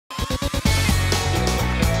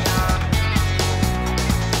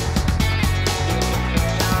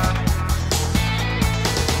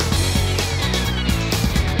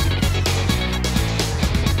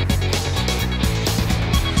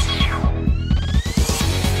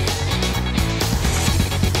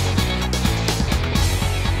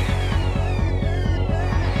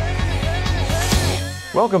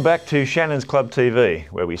Welcome back to Shannons Club TV,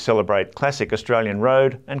 where we celebrate classic Australian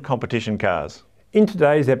road and competition cars. In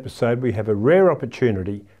today's episode, we have a rare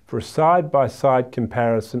opportunity for a side-by-side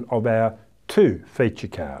comparison of our two feature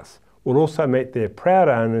cars. We'll also meet their proud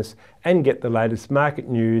owners and get the latest market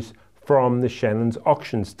news from the Shannons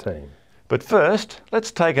auctions team. But first,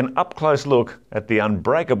 let's take an up-close look at the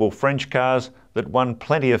unbreakable French cars that won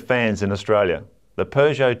plenty of fans in Australia, the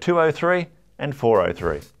Peugeot 203 and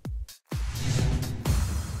 403.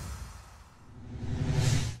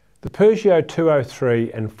 The Peugeot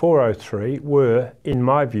 203 and 403 were, in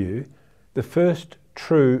my view, the first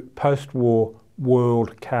true post-war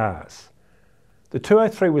world cars. The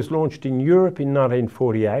 203 was launched in Europe in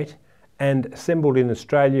 1948 and assembled in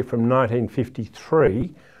Australia from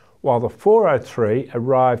 1953, while the 403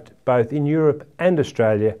 arrived both in Europe and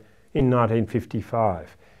Australia in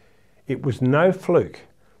 1955. It was no fluke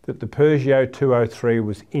that the Peugeot 203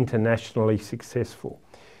 was internationally successful.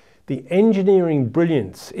 The engineering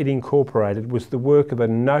brilliance it incorporated was the work of a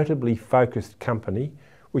notably focused company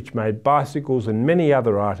which made bicycles and many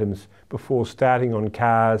other items before starting on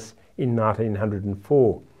cars in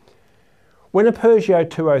 1904. When a Peugeot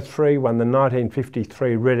 203 won the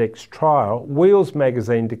 1953 Red X trial, Wheels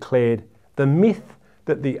magazine declared the myth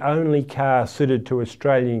that the only car suited to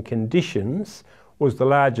Australian conditions was the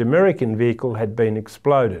large American vehicle had been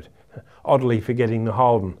exploded, oddly forgetting the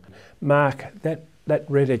Holden. Mark, that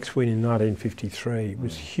Red X win in 1953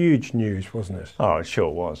 was huge news, wasn't it? Oh, it sure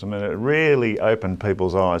was. I mean, it really opened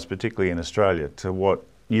people's eyes, particularly in Australia, to what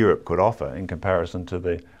Europe could offer in comparison to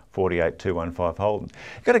the 48 215 Holden.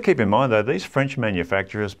 You've got to keep in mind though, these French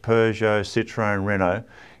manufacturers, Peugeot, Citroën, Renault,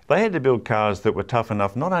 they had to build cars that were tough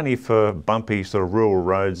enough not only for bumpy sort of rural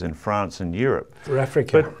roads in France and Europe, for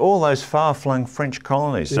Africa, but all those far-flung French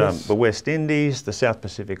colonies, yes. The West Indies, the South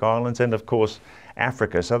Pacific Islands, and of course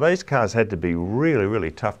Africa. So these cars had to be really,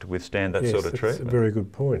 really tough to withstand that sort of treatment. That's a very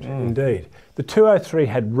good point, indeed. The 203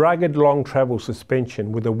 had rugged long travel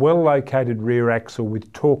suspension with a well-located rear axle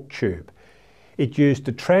with torque tube. It used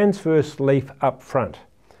a transverse leaf up front.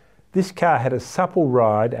 This car had a supple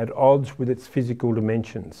ride at odds with its physical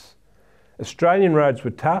dimensions. Australian roads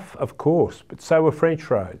were tough, of course, but so were French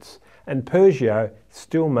roads, and Peugeot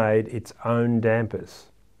still made its own dampers.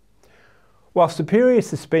 While superior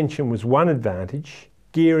suspension was one advantage,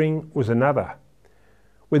 gearing was another.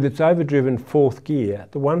 With its overdriven fourth gear,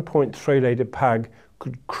 the 1.3 litre Pug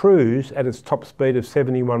could cruise at its top speed of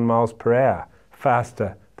 71 miles per hour,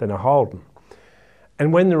 faster than a Holden.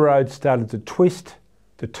 And when the road started to twist,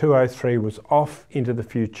 the 203 was off into the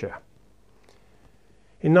future.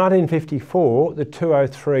 In 1954, the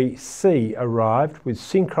 203C arrived with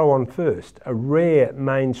Synchro on first, a rare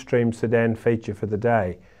mainstream sedan feature for the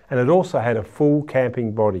day, and it also had a full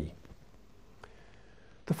camping body.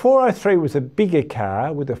 The 403 was a bigger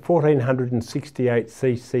car with a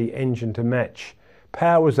 1468cc engine to match.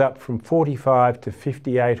 Power was up from 45 to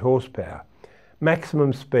 58 horsepower.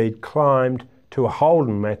 Maximum speed climbed to a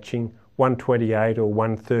Holden matching 128 or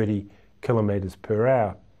 130 kilometres per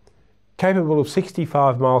hour. Capable of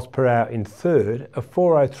 65 miles per hour in third, a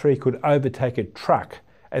 403 could overtake a truck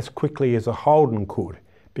as quickly as a Holden could,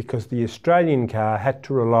 because the Australian car had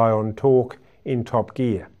to rely on torque in top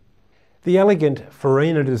gear. The elegant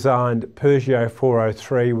Farina-designed Peugeot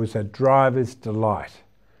 403 was a driver's delight.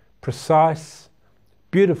 Precise,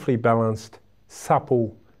 beautifully balanced,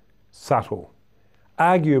 supple, subtle.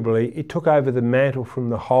 Arguably, it took over the mantle from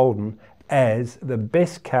the Holden as the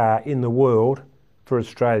best car in the world for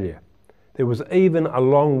Australia. There was even a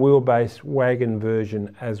long wheelbase wagon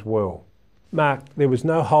version as well. Mark, there was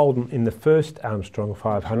no Holden in the first Armstrong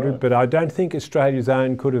 500, right, but I don't think Australia's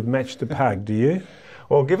own could have matched the Pug, do you?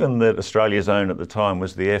 Well, given that Australia's own at the time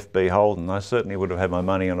was the FB Holden, I certainly would have had my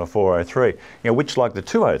money on a 403, which, like the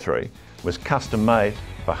 203, was custom made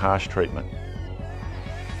for harsh treatment.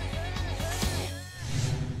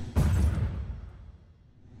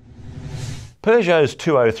 Peugeot's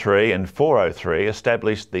 203 and 403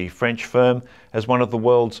 established the French firm as one of the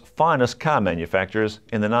world's finest car manufacturers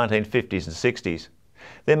in the 1950s and 60s.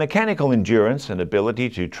 Their mechanical endurance and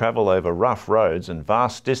ability to travel over rough roads and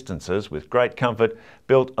vast distances with great comfort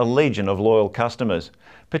built a legion of loyal customers,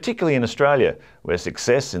 particularly in Australia, where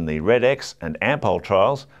success in the Red X and Ampol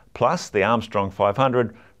trials, plus the Armstrong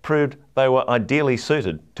 500, proved they were ideally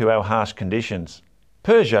suited to our harsh conditions.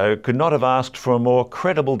 Peugeot could not have asked for a more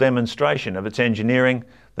credible demonstration of its engineering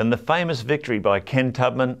than the famous victory by Ken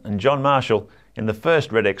Tubman and John Marshall in the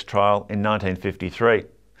first Red X trial in 1953.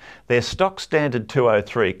 Their stock standard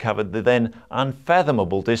 203 covered the then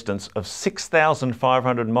unfathomable distance of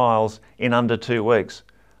 6,500 miles in under 2 weeks,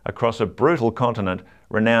 across a brutal continent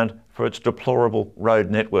renowned for its deplorable road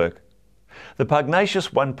network. The pugnacious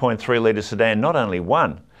 1.3 litre sedan not only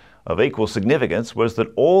won, of equal significance was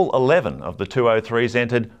that all 11 of the 203s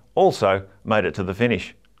entered also made it to the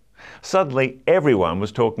finish. Suddenly everyone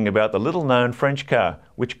was talking about the little-known French car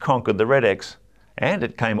which conquered the Red X, and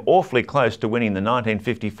it came awfully close to winning the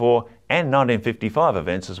 1954 and 1955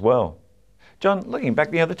 events as well. John, looking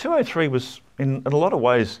back, the 203 was in a lot of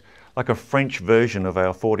ways like a French version of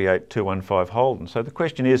our 48 215 Holden. So the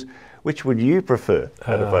question is, which would you prefer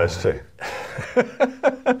out of those two?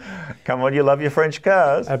 Come on, you love your French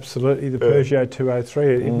cars. Absolutely, the Peugeot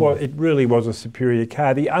 203. It really was a superior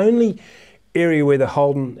car. The only area where the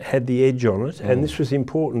Holden had the edge on it, and this was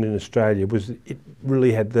important in Australia, was it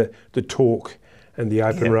really had the torque and the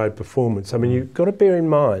open road performance. I mean, you've got to bear in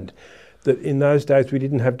mind that in those days we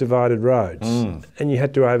didn't have divided roads, and you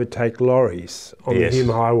had to overtake lorries on the Hume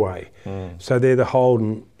Highway. So there the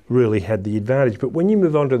Holden really had the advantage. But when you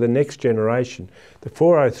move on to the next generation, the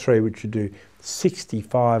 403, which would do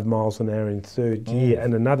 65 miles an hour in third gear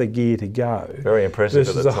and another gear to go. Very impressive.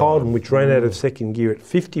 Versus a Holden which ran out of second gear at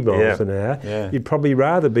 50 miles an hour. You'd probably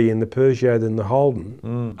rather be in the Peugeot than the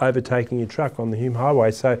Holden, overtaking a truck on the Hume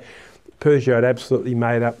Highway. So Peugeot absolutely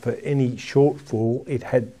made up for any shortfall it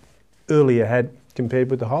had earlier had compared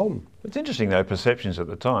with the Holden. It's interesting though, perceptions at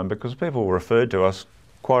the time, because people referred to us,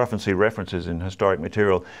 quite often see references in historic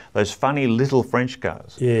material, those funny little French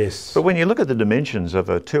cars. Yes. But when you look at the dimensions of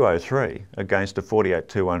a 203 against a 48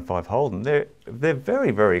 215 Holden, they're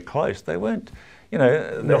very, very close. They weren't, you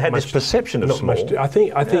know, they had this perception of small. I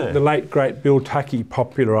think the late great Bill Tuckey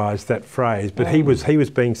popularised that phrase, but he was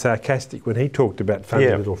being sarcastic when he talked about funny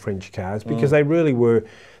little French cars, because they really were.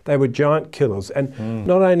 They were giant killers, and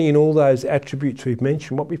not only in all those attributes we've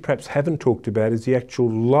mentioned, what we perhaps haven't talked about is the actual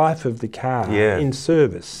life of the car in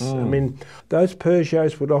service. I mean, those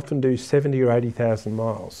Peugeots would often do 70 or 80,000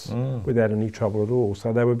 miles without any trouble at all.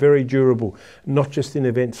 So they were very durable, not just in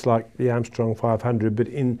events like the Armstrong 500, but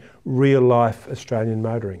in real life Australian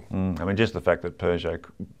motoring. I mean, just the fact that Peugeot,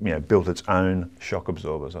 built its own shock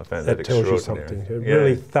absorbers, I found that extraordinary. That tells you something. A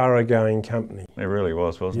really thoroughgoing company. It really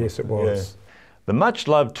was, wasn't it? Yes, it was. The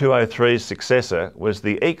much-loved 203's successor was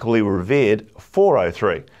the equally revered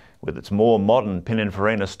 403, with its more modern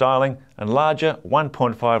Pininfarina styling and larger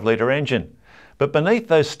 1.5 litre engine. But beneath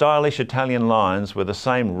those stylish Italian lines were the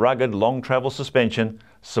same rugged long-travel suspension,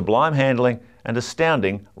 sublime handling and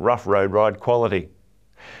astounding rough road ride quality.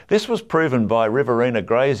 This was proven by Riverina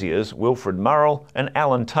graziers Wilfred Murrell and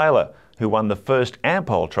Alan Taylor, who won the first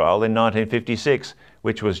Ampol trial in 1956,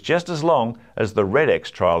 which was just as long as the Red X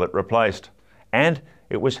trial it replaced. And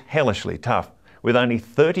it was hellishly tough, with only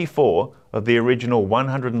 34 of the original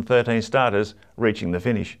 113 starters reaching the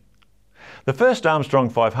finish. The first Armstrong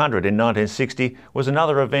 500 in 1960 was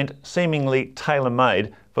another event seemingly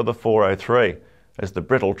tailor-made for the 403, as the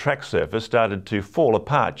brittle track surface started to fall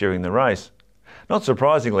apart during the race. Not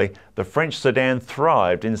surprisingly, the French sedan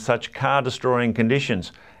thrived in such car-destroying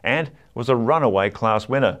conditions and was a runaway class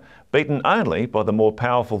winner, beaten only by the more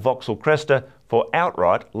powerful Vauxhall Cresta for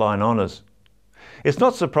outright line honours. It's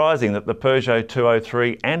not surprising that the Peugeot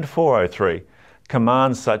 203 and 403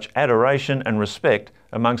 command such adoration and respect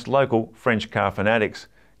amongst local French car fanatics,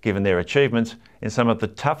 given their achievements in some of the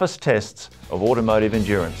toughest tests of automotive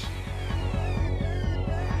endurance.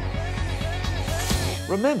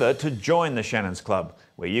 Remember to join the Shannons Club,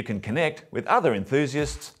 where you can connect with other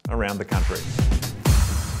enthusiasts around the country.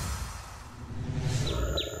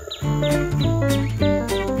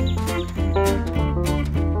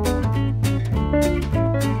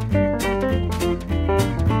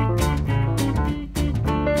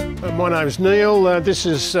 My name's Neil. This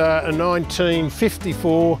is a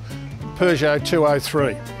 1954 Peugeot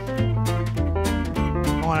 203.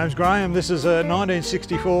 My name's Graham. This is a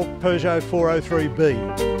 1964 Peugeot 403B.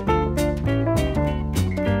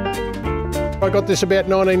 I got this about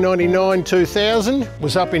 1999-2000,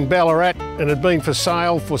 was up in Ballarat and had been for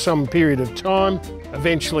sale for some period of time.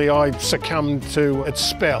 Eventually I succumbed to its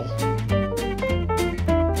spell.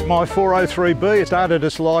 My 403B started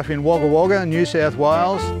its life in Wagga Wagga, New South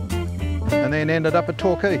Wales, and then ended up at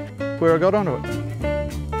Torquay, where I got onto it.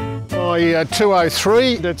 My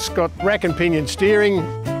 203, that's got rack and pinion steering,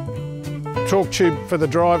 torque tube for the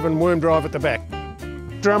drive and worm drive at the back.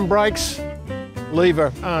 Drum brakes,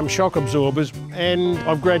 lever arm shock absorbers, and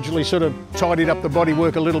I've gradually sort of tidied up the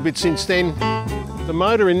bodywork a little bit since then. The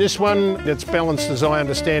motor in this one, it's balanced as I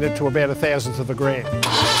understand it to about 1,000th of a gram.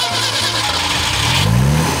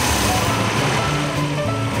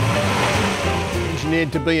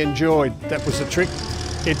 Engineered to be enjoyed, that was the trick.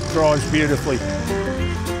 It drives beautifully.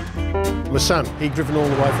 My son, he'd driven all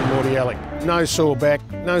the way from Mordialloc. No sore back,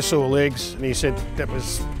 no sore legs, and he said that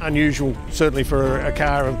was unusual, certainly for a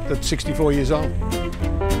car that's 64 years old.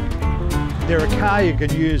 They're a car you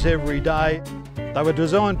can use every day. They were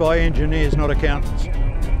designed by engineers, not accountants.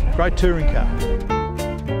 Great touring car.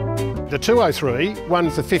 The 203 won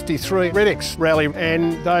the 53 Redx rally,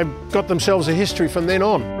 and they've got themselves a history from then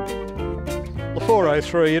on. The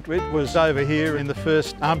 403, it was over here in the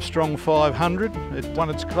first Armstrong 500. It won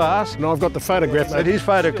its class. And I've got the photograph. It is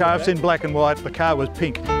photographs in black and white. The car was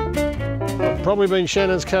pink. I've probably been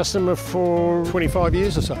Shannon's customer for 25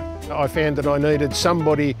 years or so. I found that I needed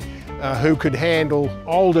somebody who could handle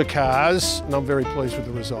older cars, and I'm very pleased with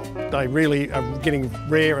the result. They really are getting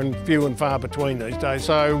rare and few and far between these days,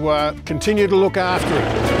 so continue to look after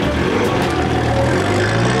it.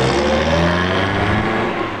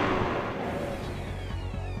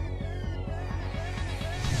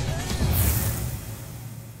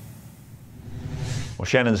 Well,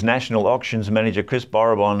 Shannon's National Auctions Manager Chris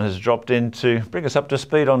Borrabon has dropped in to bring us up to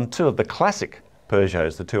speed on two of the classic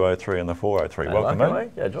Peugeots, the 203 and the 403. Welcome, mate.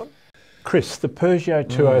 Yeah, John. Chris, the Peugeot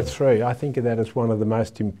 203, I think of that as one of the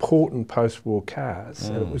most important post-war cars.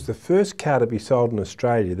 And it was the first car to be sold in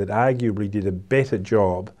Australia that arguably did a better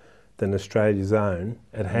job than Australia's own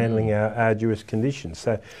at handling our arduous conditions.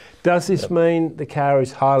 So does this mean the car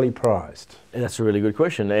is highly prized? That's a really good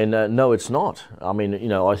question, and no, it's not. I mean, you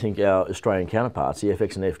know, I think our Australian counterparts, the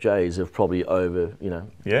FX and FJs, have probably over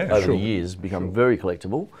the years become very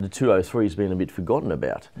collectible. The 203 has been a bit forgotten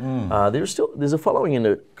about. There's a following in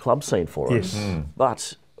the club scene for us,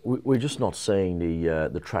 but we're just not seeing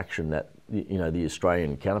the traction that the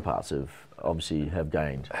Australian counterparts have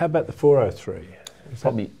gained. How about the 403?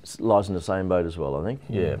 Probably lies in the same boat as well, I think.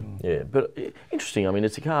 Yeah. But interesting. I mean,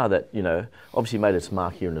 it's a car that obviously made its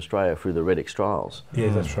mark here in Australia through the Redx trials. Yeah,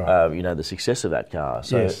 that's right. The success of that car.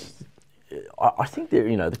 So I think that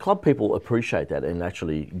the club people appreciate that and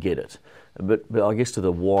actually get it. But I guess to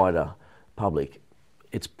the wider public,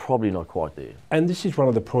 it's probably not quite there. And this is one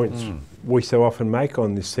of the points we so often make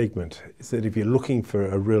on this segment, is that if you're looking for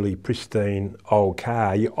a really pristine old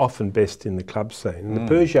car, you're often best in the club scene. And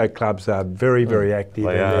the Peugeot clubs are very, very active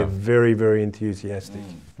they're very, very enthusiastic.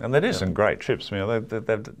 And they do some great trips.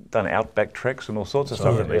 They've done outback treks and all sorts of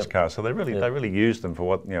stuff in these cars. So they really use them for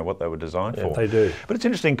what they were designed for. They do. But it's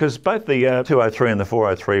interesting because both the 203 and the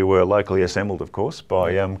 403 were locally assembled, of course,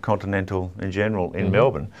 by Continental in general in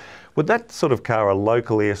Melbourne. Would that sort of car, a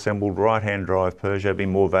locally assembled right-hand drive Peugeot, be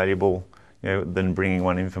more valuable than bringing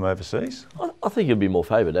one in from overseas? I think it'd be more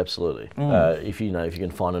favoured, absolutely. If you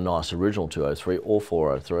can find a nice original 203 or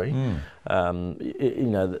 403, and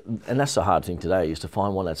that's the hard thing today, is to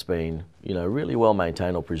find one that's been really well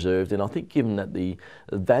maintained or preserved. And I think given that the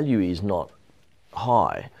value is not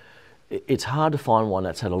high, it's hard to find one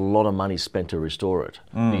that's had a lot of money spent to restore it,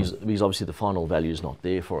 because obviously the final value is not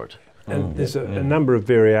there for it. And there's a number of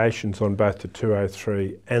variations on both the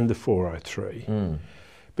 203 and the 403.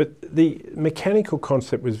 But the mechanical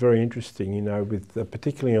concept was very interesting, with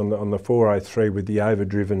particularly on the 403 with the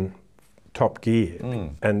overdriven top gear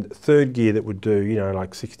and third gear that would do,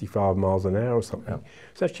 like 65 miles an hour or something.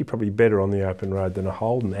 It's actually probably better on the open road than a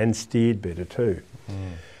Holden, and steered better too.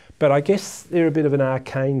 But I guess they're a bit of an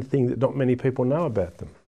arcane thing that not many people know about them.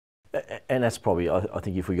 And that's probably, I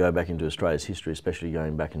think if we go back into Australia's history, especially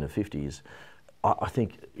going back in the 50s, I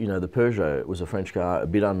think, the Peugeot was a French car, a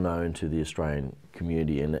bit unknown to the Australian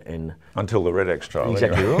community. and Until the Redx trial.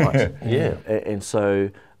 Exactly right, yeah. And so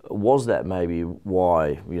was that maybe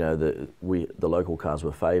why, the local cars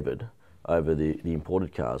were favoured over the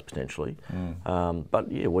imported cars potentially?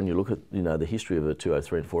 But yeah, when you look at the history of the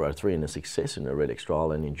 203 and 403 and the success in the Redx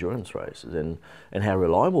trial and endurance races and how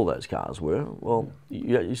reliable those cars were, well,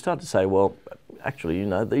 you start to say, well, actually,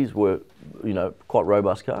 these were quite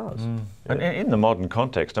robust cars. And in the modern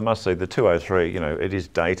context, I must say the 203, it is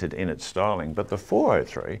dated in its styling, but the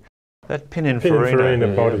 403, that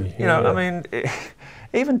Pininfarina body, I mean.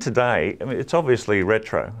 Even today, it's obviously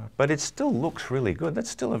retro, but it still looks really good. That's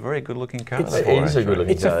still a very good-looking car. It is a good-looking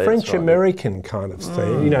car. It's a French-American kind of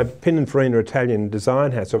thing. Pininfarina Italian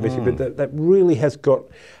design house, obviously, but that really has got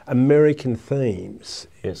American themes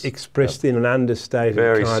expressed in an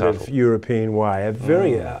understated kind of European way. A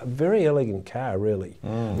very elegant car, really.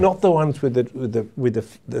 Not the ones with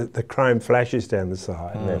the chrome flashes down the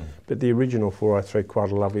side, but the original 403,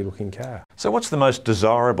 quite a lovely-looking car. So, what's the most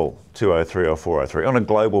desirable 203 or 403 on a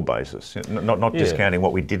global basis? Not discounting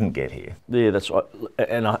what we didn't get here. Yeah, that's right.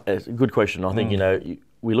 And it's a good question. I think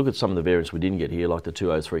we look at some of the variants we didn't get here, like the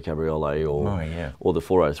 203 Cabriolet or the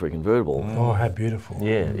 403 convertible. Oh, how beautiful!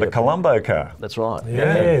 Yeah, the Colombo car. That's right.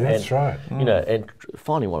 Yeah, that's right. You know, and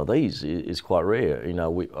finding one of these is quite rare. You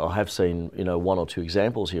know, I have seen one or two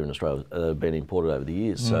examples here in Australia that have been imported over the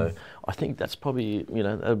years. So I think that's probably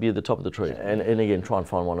that would be at the top of the tree. And again, try and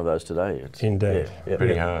find one of those today. Indeed.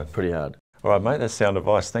 Pretty hard. Pretty hard. All right, mate, that's sound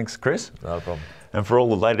advice. Thanks, Chris. No problem. And for all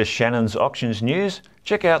the latest Shannons auctions news,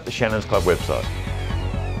 check out the Shannons Club website.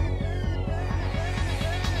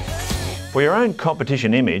 For your own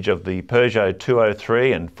competition image of the Peugeot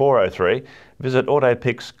 203 and 403, visit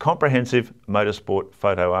AutoPic's comprehensive motorsport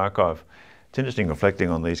photo archive. It's interesting reflecting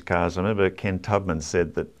on these cars. I remember Ken Tubman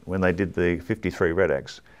said that when they did the 53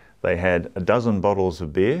 Redux, they had a dozen bottles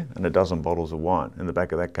of beer and a dozen bottles of wine in the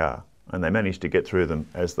back of that car. And they managed to get through them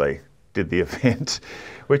as they did the event,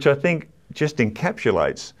 which I think just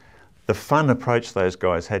encapsulates the fun approach those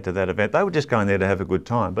guys had to that event. They were just going there to have a good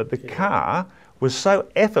time, but the car was so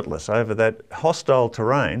effortless over that hostile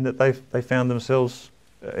terrain that they found themselves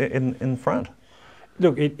in front.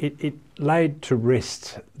 Look, it laid to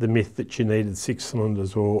rest the myth that you needed 6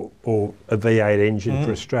 cylinders or a V8 engine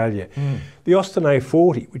for Australia. The Austin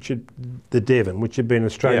A40, the Devon, which had been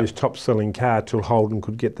Australia's top-selling car till Holden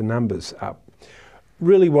could get the numbers up,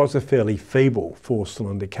 really was a fairly feeble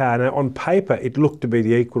 4-cylinder car. Now, on paper, it looked to be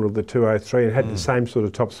the equal of the 203 and had the same sort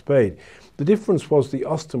of top speed. The difference was the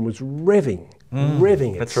Austin was revving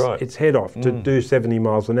its head off to do 70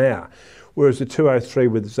 miles an hour, whereas the 203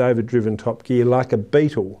 with its overdriven top gear, like a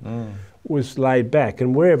Beetle, was laid back,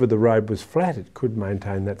 and wherever the road was flat, it could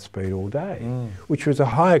maintain that speed all day, which was a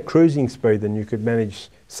higher cruising speed than you could manage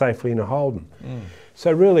safely in a Holden.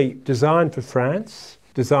 So really, designed for France,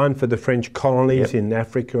 designed for the French colonies in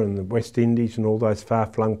Africa and the West Indies and all those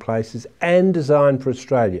far-flung places, and designed for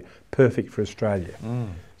Australia, perfect for Australia.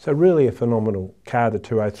 So really a phenomenal car, the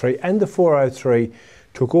 203, and the 403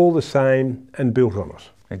 took all the same and built on it.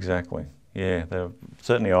 Exactly. Yeah, they were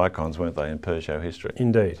certainly icons, weren't they, in Peugeot history?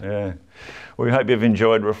 Indeed. Yeah. Well, we hope you've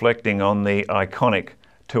enjoyed reflecting on the iconic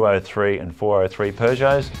 203 and 403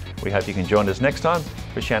 Peugeots. We hope you can join us next time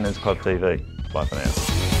for Shannons Club TV. Bye for now.